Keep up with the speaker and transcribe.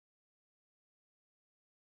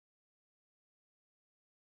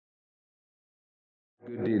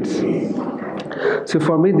good deeds. So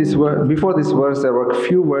for me, before this verse, there were a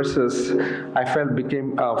few verses I felt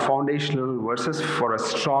became foundational verses for a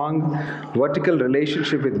strong vertical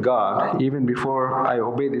relationship with God, even before I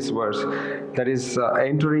obey this verse. That is,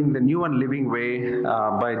 entering the new and living way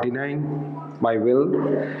by denying my will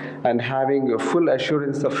and having a full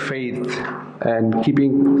assurance of faith and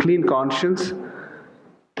keeping clean conscience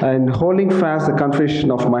and holding fast the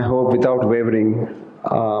confession of my hope without wavering,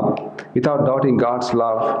 without doubting God's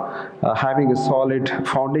love, having a solid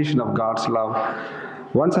foundation of God's love.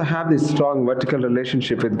 Once I have this strong vertical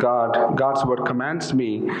relationship with God, God's word commands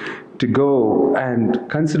me to go and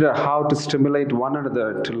consider how to stimulate one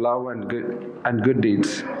another to love and good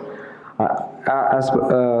deeds.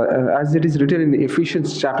 As it is written in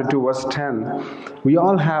Ephesians chapter 2 verse 10, we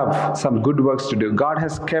all have some good works to do. God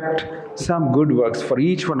has kept some good works for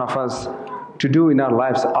each one of us to do in our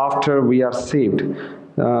lives after we are saved.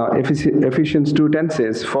 Ephesians 2:10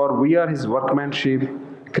 says, "For we are His workmanship,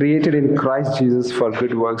 created in Christ Jesus for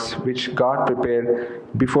good works, which God prepared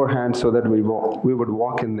beforehand so that we would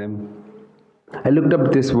walk in them." I looked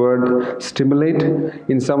up this word stimulate.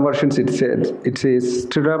 In some versions it says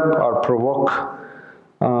stir up or provoke.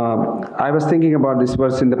 I was thinking about this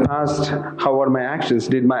verse in the past. How are my actions?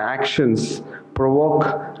 Did my actions provoke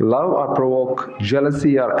love or provoke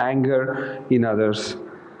jealousy or anger in others?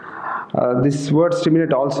 This word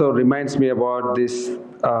stimulate also reminds me about this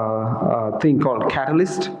thing called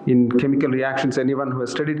catalyst in chemical reactions. Anyone who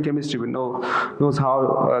has studied chemistry knows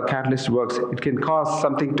how catalyst works. It can cause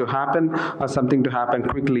something to happen or something to happen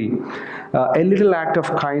quickly. A little act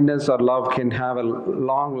of kindness or love can have a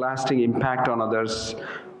long-lasting impact on others.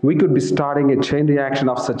 We could be starting a chain reaction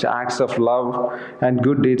of such acts of love and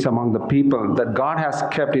good deeds among the people that God has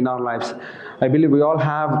kept in our lives. I believe we all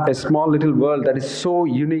have a small little world that is so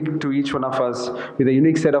unique to each one of us, with a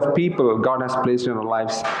unique set of people God has placed in our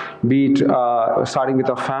lives, be it starting with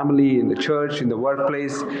our family, in the church, in the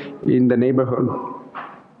workplace, in the neighborhood.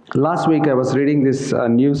 Last week I was reading this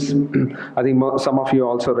news. I think some of you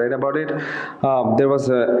also read about it. There was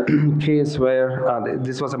a case where,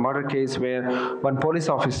 this was a murder case where one police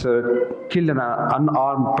officer killed an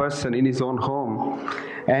unarmed person in his own home.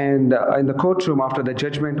 And in the courtroom, after the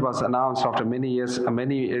judgment was announced, after many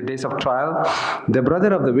days of trial, the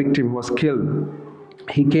brother of the victim who was killed,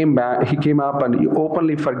 he came up and he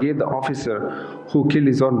openly forgave the officer who killed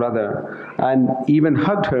his own brother and even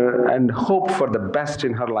hugged her and hoped for the best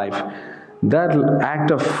in her life. That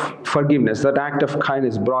act of forgiveness, that act of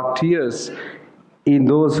kindness brought tears in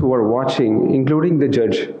those who were watching, including the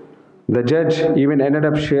judge. The judge even ended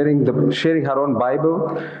up sharing her own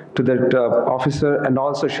Bible to that officer, and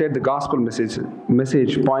also shared the gospel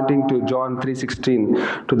message pointing to John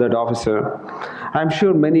 3:16 to that officer. I'm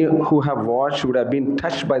sure many who have watched would have been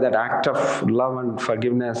touched by that act of love and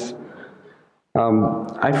forgiveness.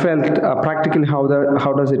 I felt practically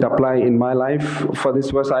how does it apply in my life for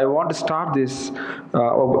this verse. I want to start this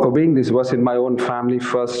obeying this verse in my own family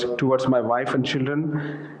first, towards my wife and children,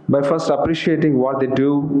 by first appreciating what they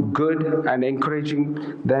do good and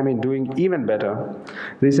encouraging them in doing even better.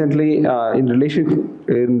 Recently, in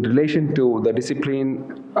relation to the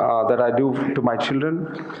discipline that I do to my children,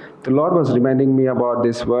 the Lord was reminding me about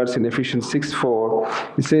this verse in Ephesians 6:4.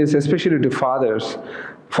 It says, especially to fathers,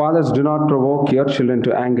 "Fathers, do not provoke your children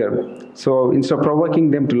to anger." So instead of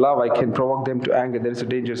provoking them to love, I can provoke them to anger. There is a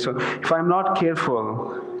danger. So if I'm not careful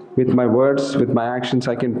with my words, with my actions,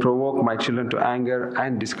 I can provoke my children to anger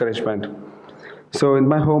and discouragement. So in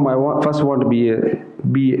my home, I first want to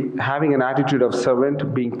be having an attitude of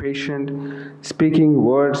servant, being patient, speaking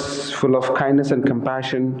words full of kindness and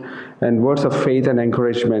compassion, and words of faith and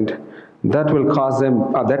encouragement. That will cause them,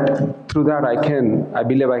 through that I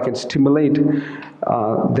believe I can stimulate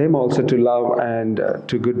them also to love and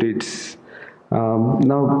to good deeds.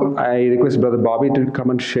 Now I request Brother Bobby to come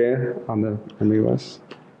and share on the verse.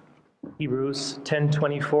 Hebrews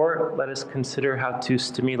 10:24, let us consider how to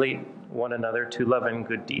stimulate one another to love and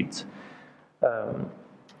good deeds.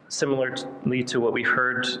 Similarly to what we've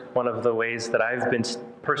heard, one of the ways that I've been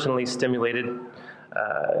personally stimulated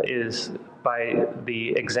is by the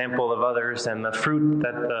example of others and the fruit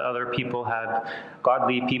that the other people have,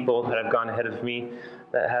 godly people that have gone ahead of me,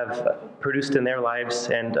 that have produced in their lives.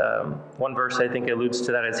 And one verse I think alludes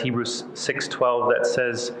to that is Hebrews 6:12, that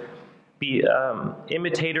says, be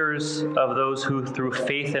imitators of those who through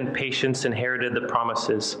faith and patience inherited the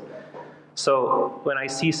promises. So when I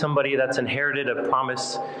see somebody that's inherited a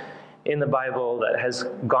promise in the Bible, that has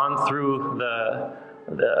gone through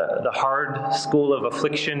the hard school of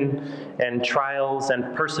affliction and trials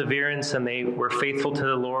and perseverance, and they were faithful to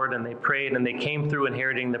the Lord, and they prayed, and they came through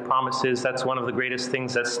inheriting the promises. That's one of the greatest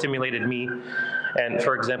things that stimulated me. And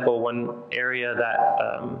for example, one area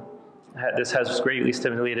that this has greatly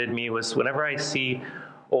stimulated me was whenever I see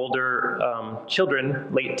older children,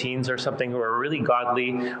 late teens or something, who are really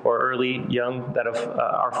godly or early young that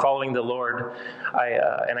are following the Lord,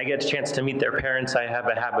 and I get a chance to meet their parents, I have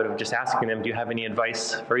a habit of just asking them, do you have any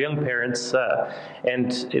advice for young parents?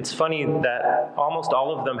 And it's funny that almost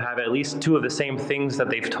all of them have at least two of the same things that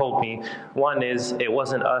they've told me. One is, it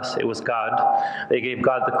wasn't us, it was God. They gave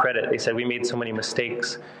God the credit. They said, we made so many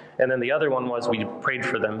mistakes. And then the other one was, we prayed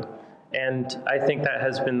for them. And I think that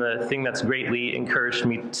has been the thing that's greatly encouraged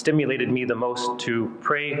me, stimulated me the most to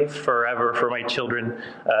pray forever for my children,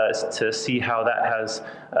 to see how that has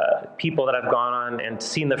people that have gone on and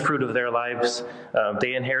seen the fruit of their lives.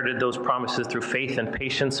 They inherited those promises through faith and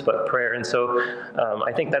patience, but prayer. And so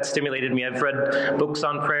I think that stimulated me. I've read books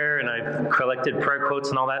on prayer and I've collected prayer quotes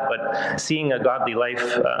and all that, but seeing a godly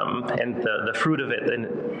life and the fruit of it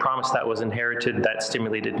and promise that was inherited, that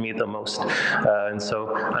stimulated me the most. And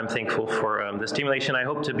so I'm thankful for the stimulation. I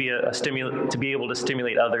hope to be to be able to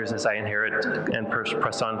stimulate others as I inherit and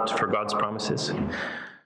press on for God's promises.